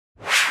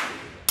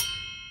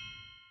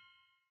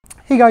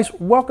Hey guys,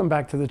 welcome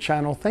back to the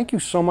channel. Thank you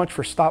so much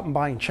for stopping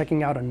by and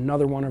checking out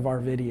another one of our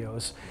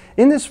videos.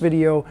 In this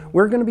video,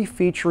 we're going to be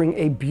featuring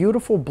a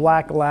beautiful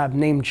black lab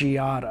named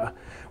Giada.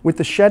 With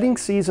the shedding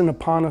season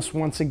upon us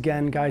once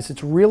again, guys,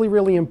 it's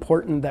really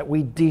important that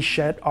we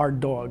de-shed our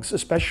dogs,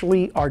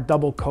 especially our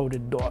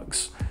double-coated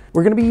dogs.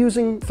 We're going to be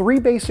using 3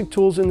 basic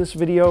tools in this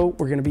video.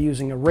 We're going to be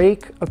using a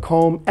rake, a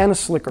comb, and a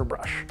slicker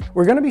brush.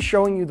 We're going to be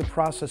showing you the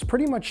process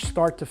pretty much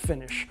start to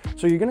finish.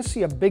 So you're going to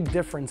see a big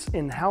difference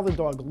in how the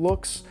dog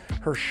looks,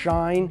 her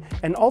shine,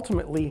 and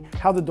ultimately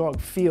how the dog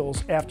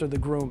feels after the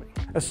grooming.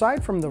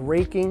 Aside from the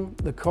raking,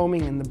 the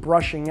combing, and the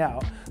brushing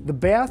out, the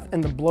bath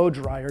and the blow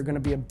dry are going to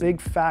be a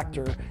big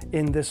factor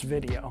in this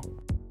video.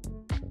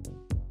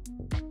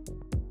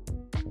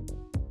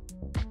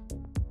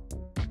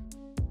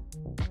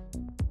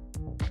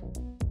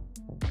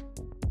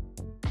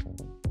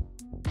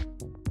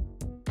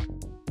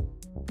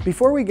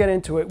 Before we get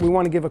into it, we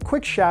want to give a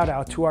quick shout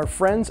out to our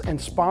friends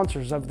and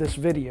sponsors of this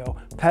video,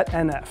 Pet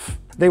NF.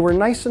 They were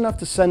nice enough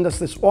to send us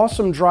this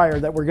awesome dryer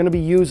that we're going to be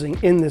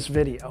using in this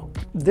video.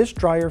 This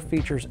dryer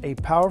features a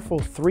powerful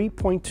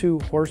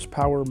 3.2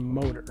 horsepower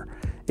motor.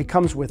 It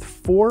comes with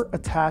 4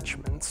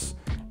 attachments.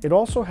 It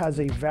also has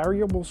a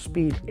variable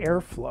speed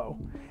airflow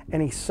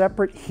and a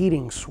separate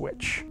heating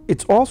switch.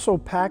 It's also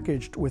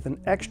packaged with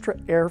an extra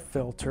air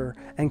filter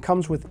and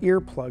comes with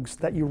earplugs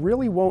that you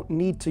really won't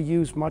need to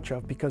use much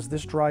of because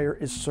this dryer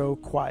is so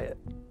quiet.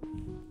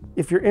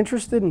 If you're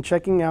interested in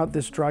checking out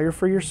this dryer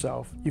for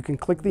yourself, you can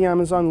click the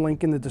Amazon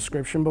link in the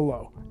description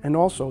below. And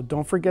also,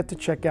 don't forget to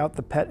check out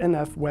the Pet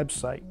NF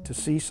website to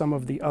see some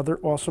of the other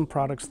awesome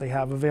products they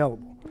have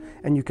available.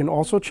 And you can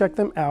also check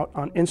them out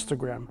on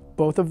Instagram.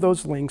 Both of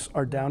those links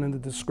are down in the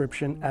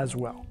description as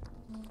well.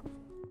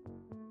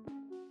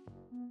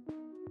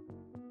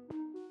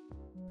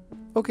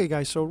 Okay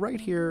guys, so right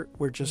here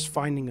we're just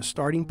finding a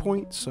starting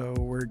point. So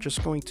we're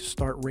just going to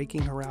start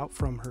raking her out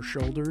from her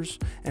shoulders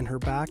and her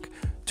back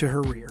to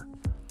her rear.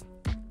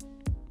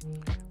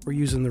 We're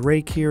using the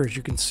rake here. As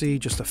you can see,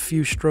 just a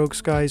few strokes,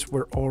 guys.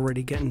 We're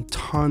already getting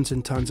tons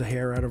and tons of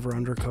hair out of her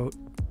undercoat.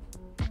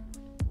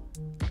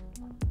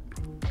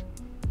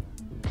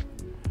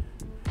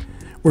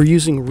 We're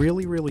using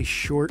really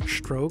short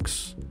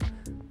strokes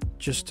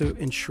just to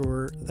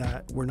ensure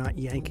that we're not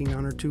yanking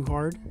on her too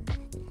hard.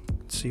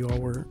 See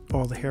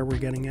all the hair we're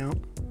getting out.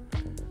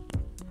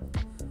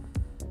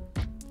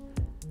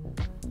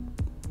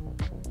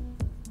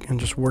 And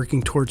just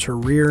working towards her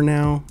rear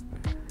now.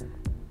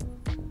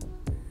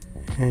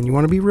 And you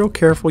want to be real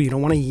careful. You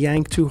don't want to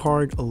yank too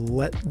hard.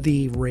 Let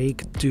the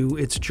rake do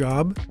its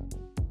job.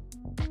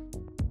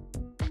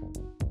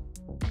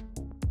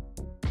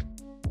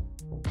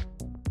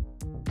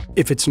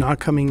 If it's not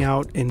coming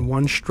out in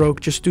one stroke,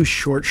 just do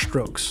short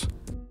strokes.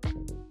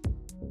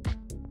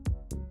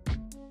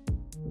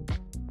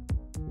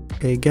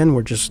 Okay, again,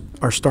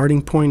 our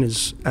starting point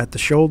is at the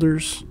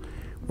shoulders.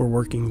 We're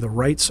working the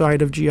right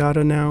side of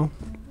Giada now.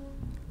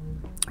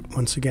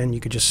 Once again, you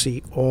could just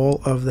see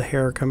all of the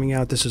hair coming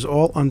out. This is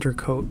all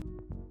undercoat.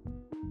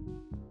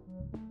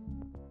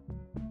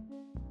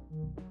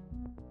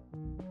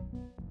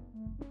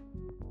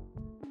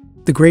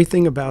 The great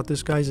thing about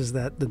this, guys, is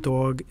that the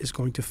dog is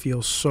going to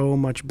feel so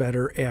much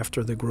better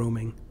after the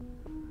grooming.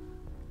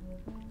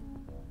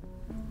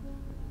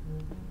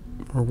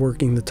 We're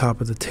working the top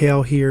of the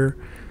tail here.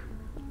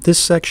 This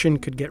section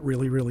could get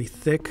really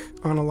thick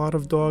on a lot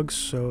of dogs,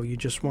 so you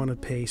just want to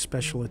pay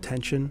special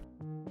attention.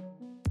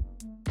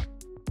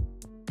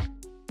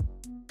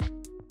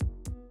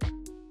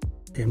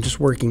 Okay, I'm just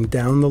working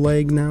down the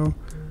leg now.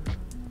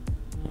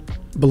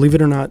 Believe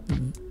it or not,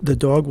 the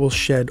dog will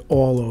shed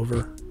all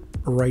over,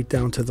 right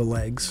down to the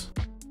legs.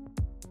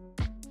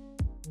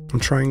 I'm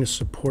trying to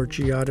support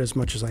Giada as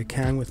much as I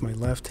can with my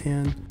left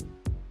hand.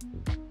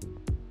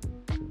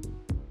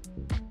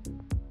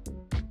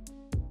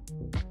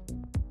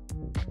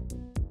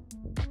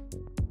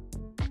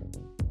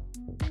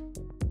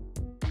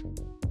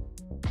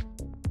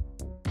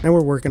 Now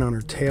we're working on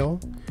her tail.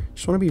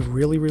 Just want to be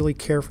really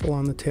careful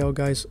on the tail,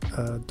 guys.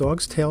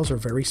 Dogs' tails are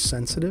very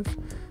sensitive,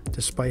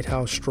 despite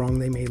how strong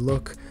they may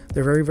look.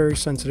 They're very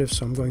sensitive,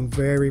 so I'm going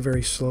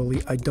very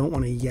slowly. I don't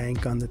want to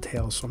yank on the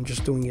tail, so I'm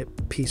just doing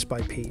it piece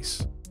by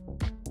piece.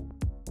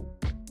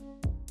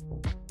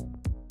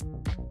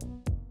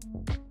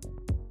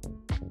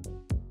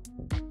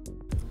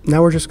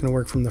 Now we're just going to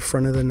work from the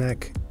front of the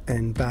neck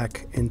and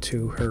back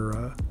into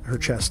her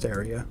chest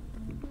area.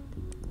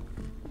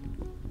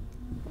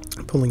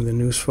 Pulling the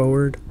noose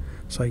forward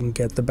so I can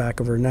get the back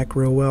of her neck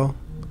real well.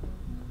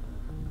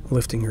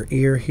 Lifting her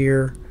ear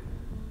here.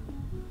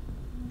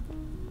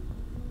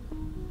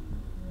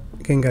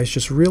 Again, guys,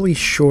 just really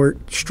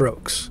short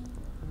strokes.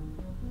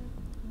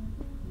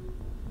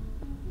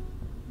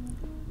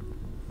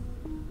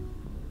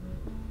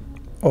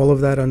 All of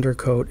that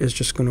undercoat is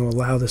just going to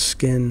allow the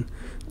skin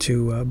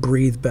to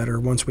breathe better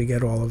once we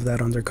get all of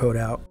that undercoat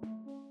out.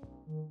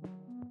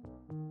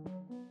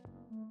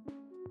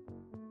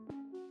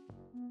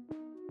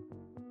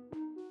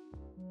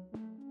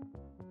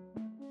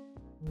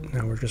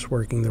 Now we're just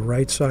working the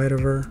right side of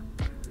her,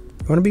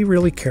 want to be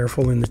really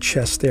careful in the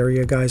chest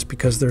area, guys,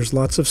 because there's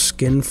lots of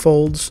skin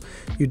folds.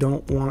 You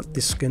don't want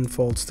the skin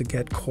folds to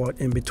get caught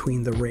in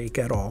between the rake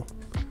at all.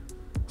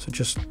 So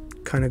just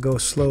kind of go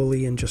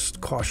slowly and just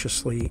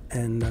cautiously,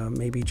 and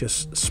maybe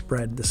just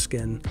spread the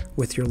skin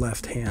with your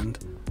left hand.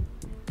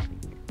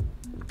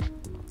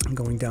 I'm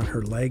going down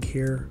her leg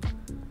here.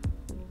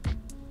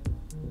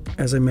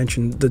 As I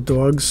mentioned, the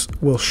dogs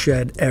will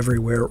shed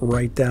everywhere,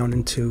 right down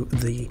into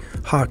the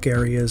hock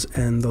areas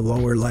and the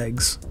lower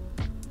legs.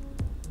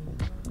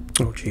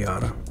 Oh,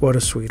 Giada, what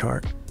a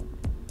sweetheart.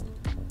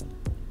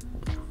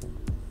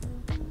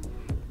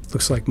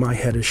 Looks like my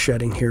head is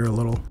shedding here a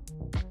little.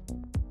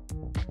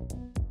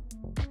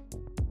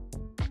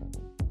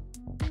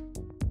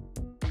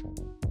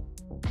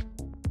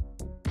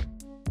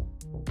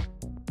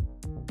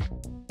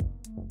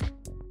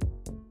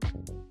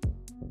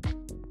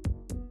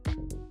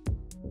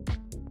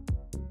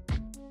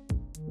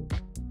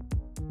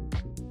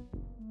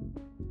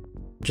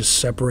 Just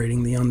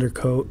separating the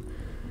undercoat.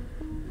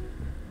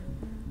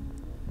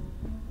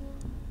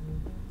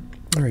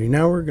 Alrighty,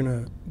 now we're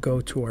gonna go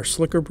to our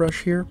slicker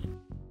brush here.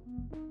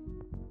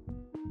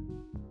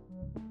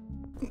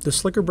 The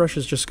slicker brush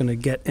is just gonna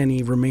get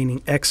any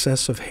remaining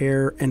excess of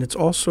hair, and it's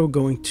also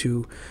going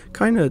to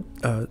kind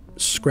of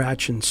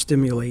scratch and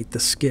stimulate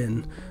the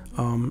skin.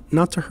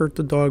 Not to hurt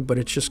the dog, but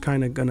it's just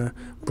kind of gonna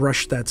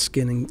brush that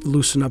skin and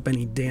loosen up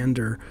any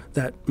dander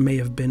that may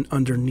have been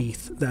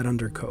underneath that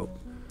undercoat.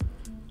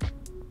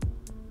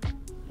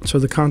 So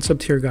the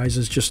concept here, guys,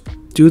 is just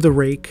do the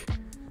rake,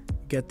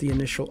 get the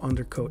initial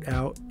undercoat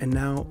out, and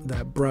now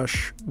that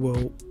brush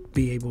will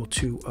be able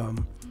to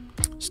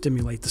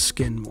stimulate the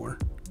skin more.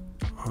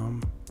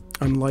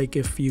 Unlike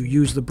if you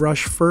use the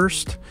brush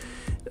first,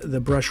 the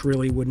brush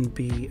really wouldn't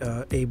be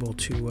able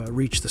to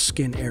reach the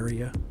skin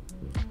area,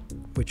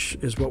 which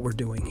is what we're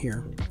doing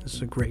here. This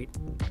is a great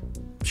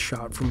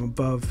shot from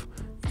above.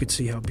 You can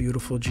see how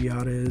beautiful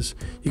Giada is.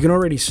 You can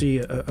already see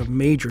a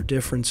major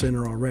difference in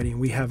her already, and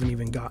we haven't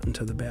even gotten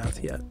to the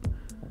bath yet.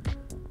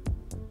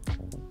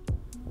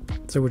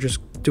 So we're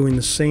just doing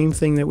the same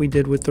thing that we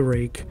did with the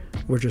rake.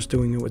 We're just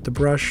doing it with the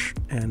brush,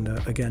 and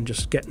again,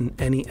 just getting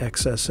any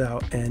excess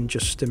out and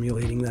just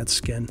stimulating that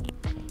skin.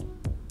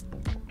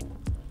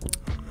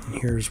 And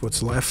here's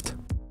what's left.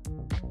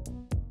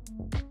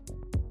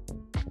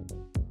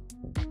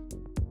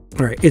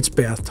 All right, it's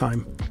bath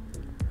time.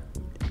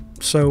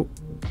 So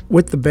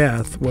with the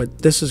bath,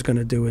 what this is going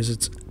to do is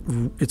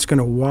it's going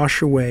to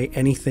wash away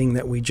anything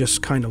that we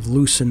just kind of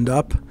loosened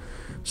up.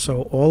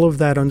 So all of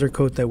that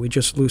undercoat that we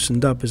just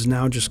loosened up is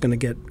now just going to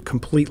get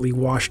completely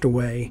washed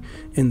away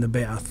in the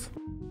bath.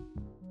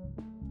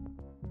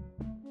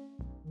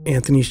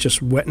 Anthony's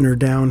just wetting her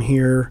down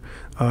here.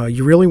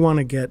 You really want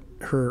to get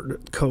her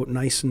coat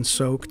nice and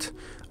soaked.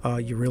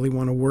 You really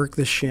want to work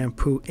this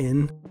shampoo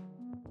in.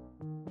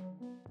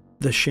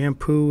 The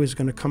shampoo is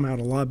going to come out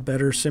a lot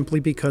better simply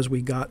because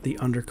we got the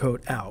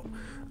undercoat out.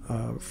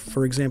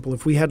 For example,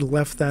 if we had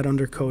left that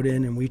undercoat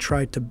in and we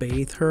tried to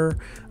bathe her,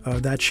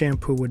 that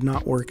shampoo would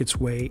not work its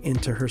way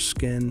into her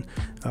skin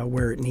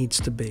where it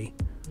needs to be.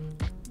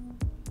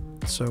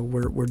 So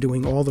we're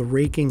doing all the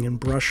raking and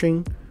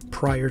brushing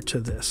prior to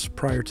this,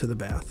 prior to the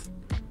bath.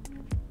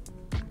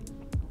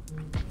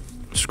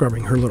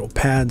 Scrubbing her little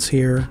pads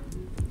here.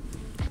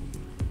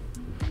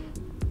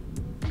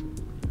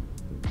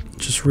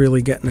 Just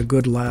really getting a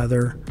good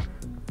lather,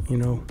 you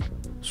know,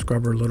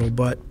 scrub her little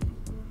butt.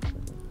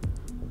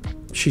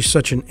 She's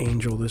such an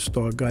angel, this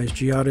dog, guys.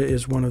 Giada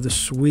is one of the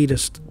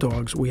sweetest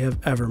dogs we have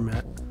ever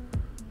met.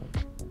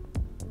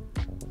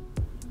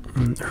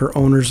 Her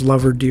owners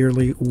love her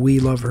dearly. We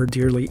love her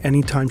dearly.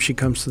 Anytime she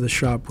comes to the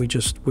shop, we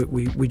just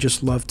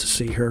love to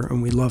see her,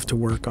 and we love to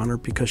work on her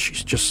because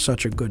she's just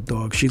such a good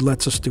dog. She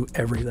lets us do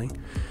everything.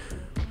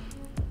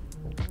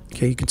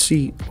 Okay, you can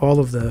see all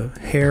of the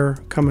hair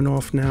coming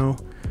off now.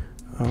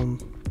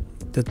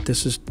 That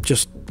this is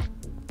just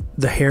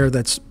the hair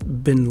that's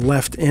been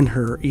left in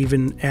her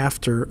even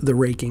after the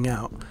raking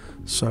out.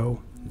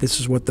 So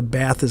this is what the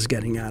bath is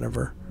getting out of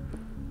her.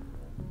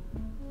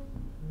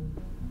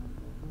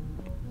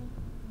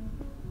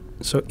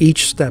 So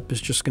each step is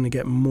just going to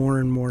get more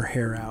and more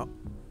hair out.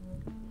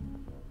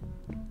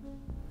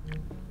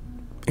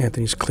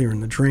 Anthony's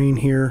clearing the drain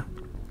here.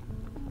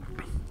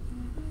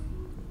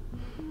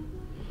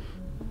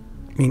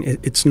 I mean,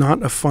 it's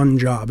not a fun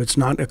job. It's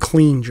not a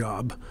clean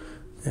job.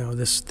 You know,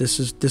 this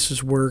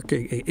is work.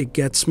 It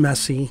gets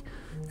messy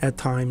at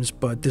times,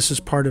 but this is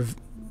part of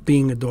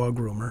being a dog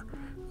groomer.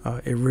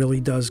 It really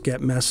does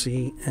get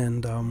messy,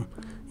 and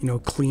you know,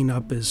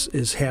 cleanup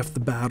is half the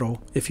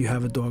battle if you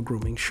have a dog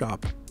grooming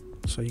shop.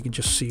 So you can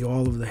just see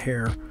all of the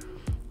hair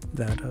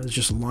that is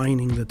just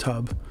lining the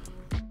tub.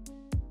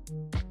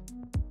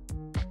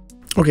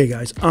 Okay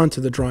guys, onto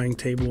the drying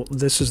table.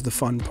 This is the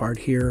fun part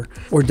here.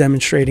 We're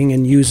demonstrating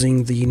and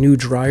using the new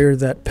dryer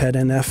that Pet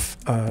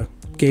NF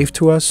gave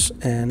to us,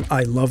 and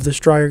I love this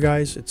dryer,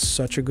 guys. It's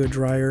such a good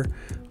dryer.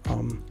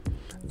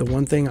 The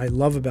one thing I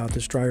love about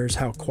this dryer is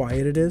how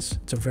quiet it is.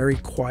 It's a very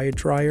quiet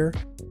dryer.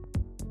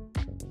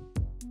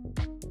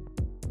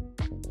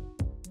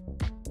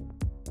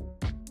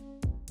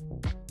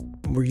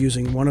 We're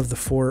using one of the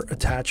 4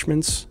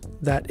 attachments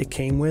that it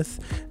came with,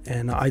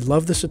 and I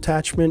love this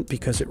attachment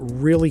because it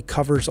really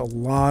covers a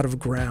lot of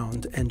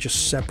ground and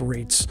just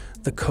separates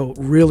the coat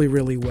really,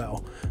 really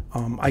well.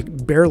 I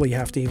barely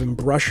have to even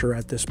brush her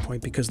at this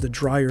point because the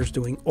dryer is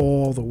doing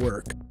all the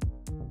work.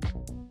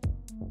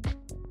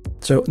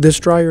 So this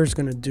dryer is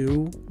going to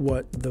do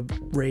what the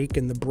rake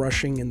and the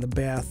brushing and the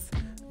bath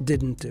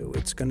didn't do.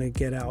 It's going to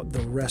get out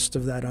the rest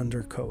of that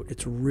undercoat.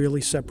 It's really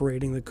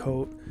separating the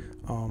coat,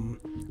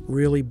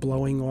 really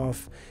blowing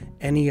off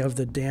any of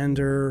the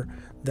dander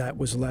that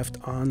was left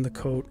on the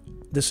coat.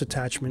 This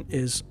attachment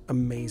is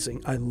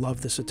amazing. I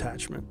love this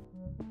attachment.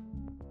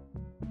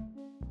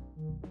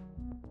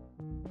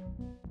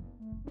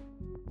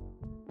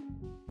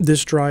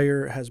 This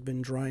dryer has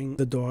been drying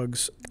the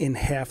dogs in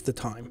half the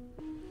time.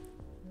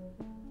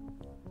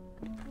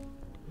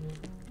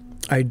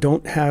 I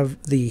don't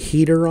have the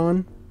heater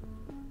on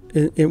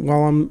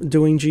while I'm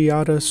doing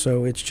Giada,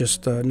 so it's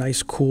just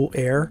nice cool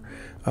air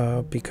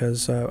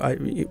because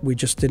we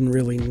just didn't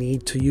really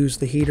need to use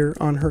the heater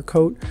on her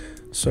coat.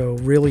 So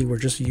really we're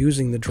just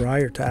using the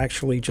dryer to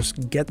actually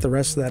just get the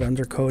rest of that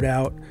undercoat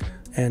out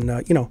and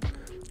you know,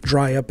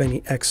 dry up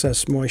any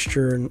excess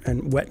moisture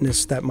and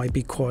wetness that might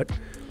be caught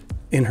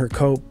in her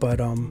coat. But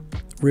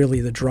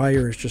really the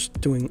dryer is just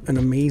doing an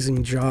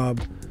amazing job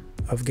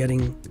of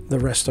getting the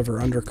rest of her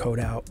undercoat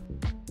out.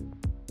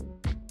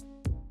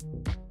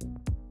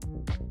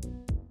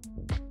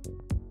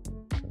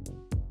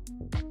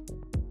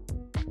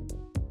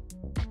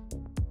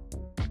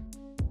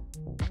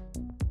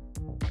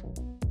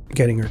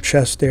 Getting her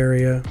chest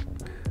area.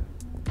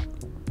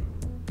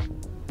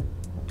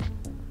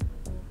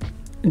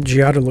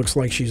 Giada looks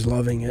like she's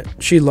loving it.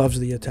 She loves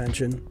the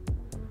attention.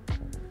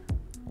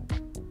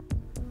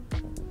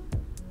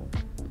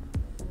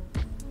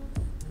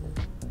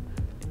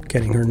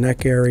 Getting her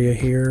neck area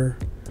here.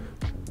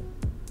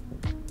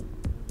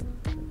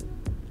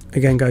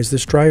 Again, guys,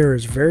 this dryer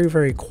is very,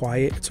 very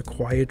quiet. It's a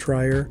quiet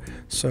dryer,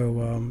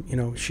 so you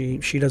know, she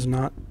does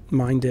not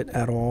mind it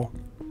at all.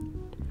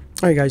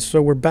 All right, guys,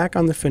 so we're back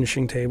on the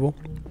finishing table,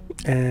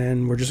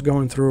 and we're just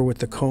going through her with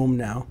the comb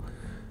now.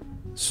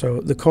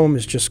 So the comb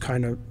is just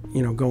kind of,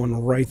 you know, going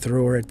right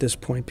through her at this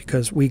point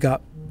because we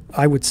got,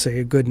 I would say,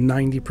 a good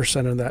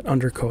 90% of that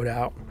undercoat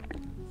out.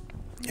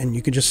 And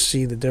you can just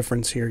see the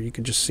difference here. You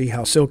can just see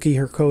how silky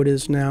her coat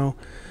is now.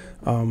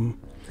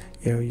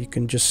 You know, you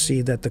can just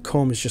see that the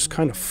comb is just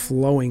kind of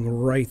flowing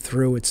right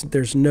through.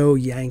 There's no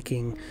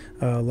yanking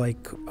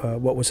like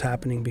what was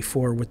happening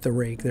before with the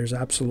rake. There's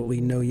absolutely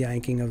no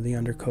yanking of the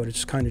undercoat.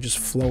 It's kind of just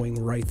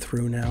flowing right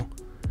through now.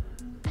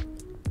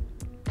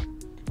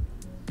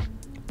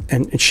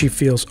 And she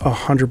feels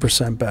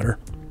 100% better.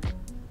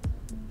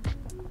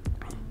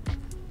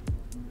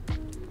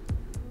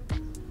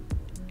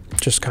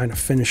 Just kind of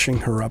finishing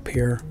her up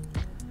here.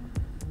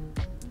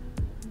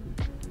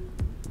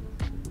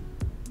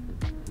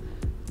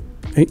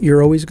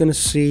 You're always going to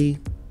see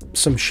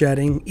some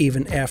shedding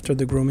even after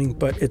the grooming,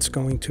 but it's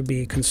going to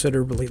be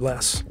considerably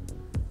less.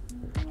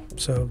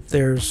 So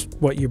there's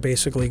what you're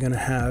basically going to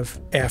have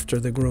after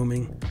the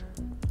grooming.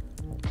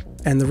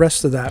 And the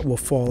rest of that will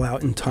fall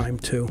out in time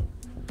too.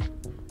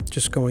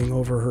 Just going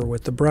over her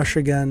with the brush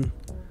again.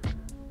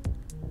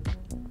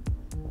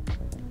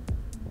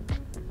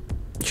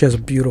 She has a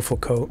beautiful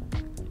coat.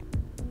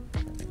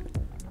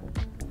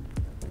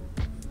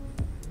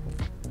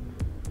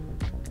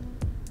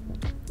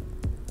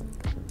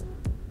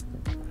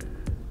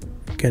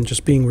 Again,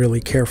 just being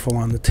really careful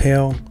on the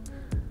tail,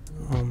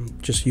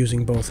 just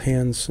using both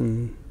hands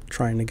and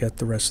trying to get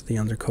the rest of the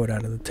undercoat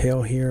out of the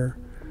tail here,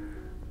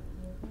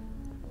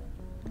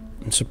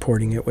 and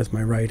supporting it with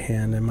my right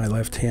hand and my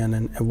left hand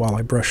and while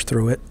I brush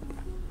through it.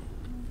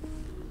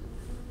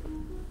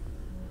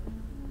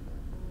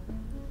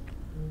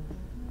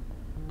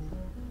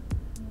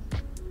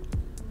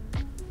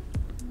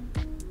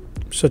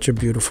 Such a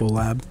beautiful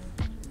lab.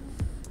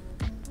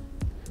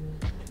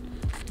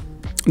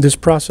 This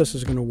process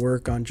is going to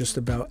work on just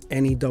about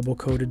any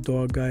double-coated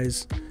dog,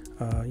 guys.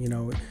 You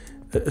know,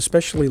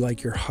 especially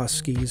like your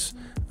Huskies.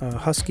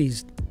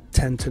 Huskies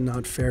tend to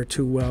not fare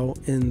too well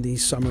in the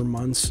summer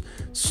months.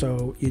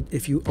 So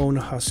if you own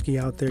a Husky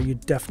out there, you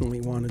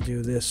definitely want to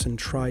do this and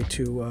try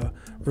to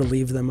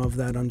relieve them of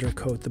that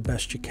undercoat the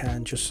best you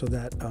can, just so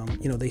that,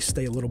 you know, they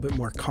stay a little bit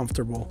more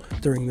comfortable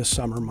during the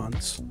summer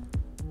months.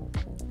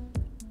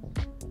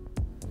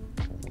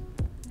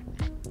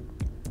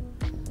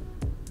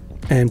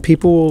 And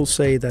people will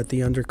say that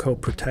the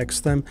undercoat protects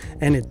them,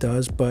 and it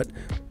does, but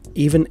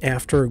even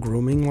after a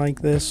grooming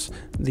like this,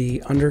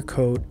 the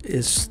undercoat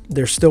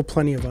there's still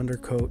plenty of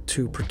undercoat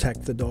to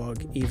protect the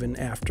dog even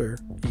after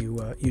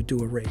you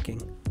do a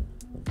raking.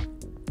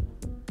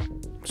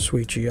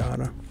 Sweet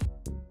Giada.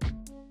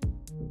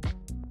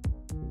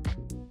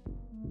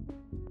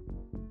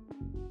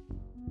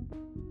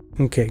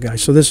 Okay,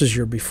 guys, so this is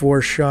your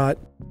before shot.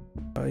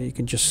 You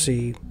can just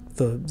see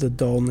the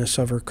dullness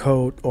of her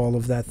coat, all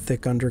of that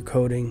thick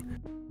undercoating.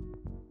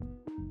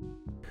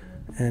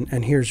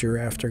 And here's your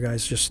after,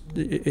 guys. Just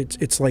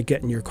it's like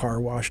getting your car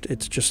washed.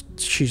 It's just,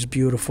 she's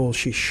beautiful,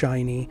 she's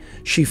shiny,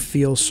 she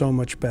feels so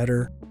much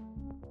better.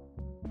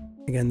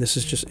 Again, this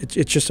is just,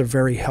 it's just a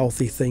very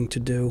healthy thing to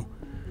do.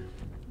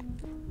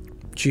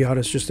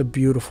 Giada's just a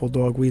beautiful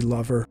dog. We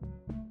love her.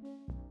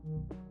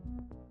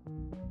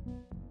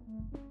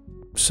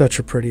 Such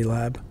a pretty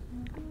lab.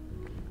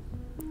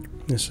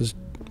 This is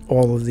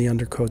all of the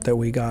undercoat that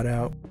we got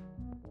out.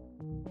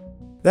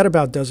 That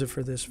about does it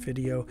for this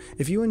video.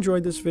 If you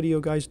enjoyed this video,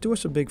 guys, do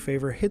us a big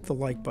favor, hit the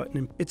like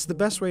button. It's the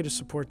best way to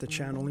support the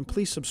channel, and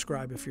please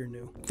subscribe if you're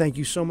new. Thank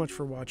you so much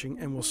for watching,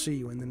 and we'll see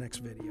you in the next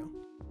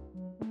video.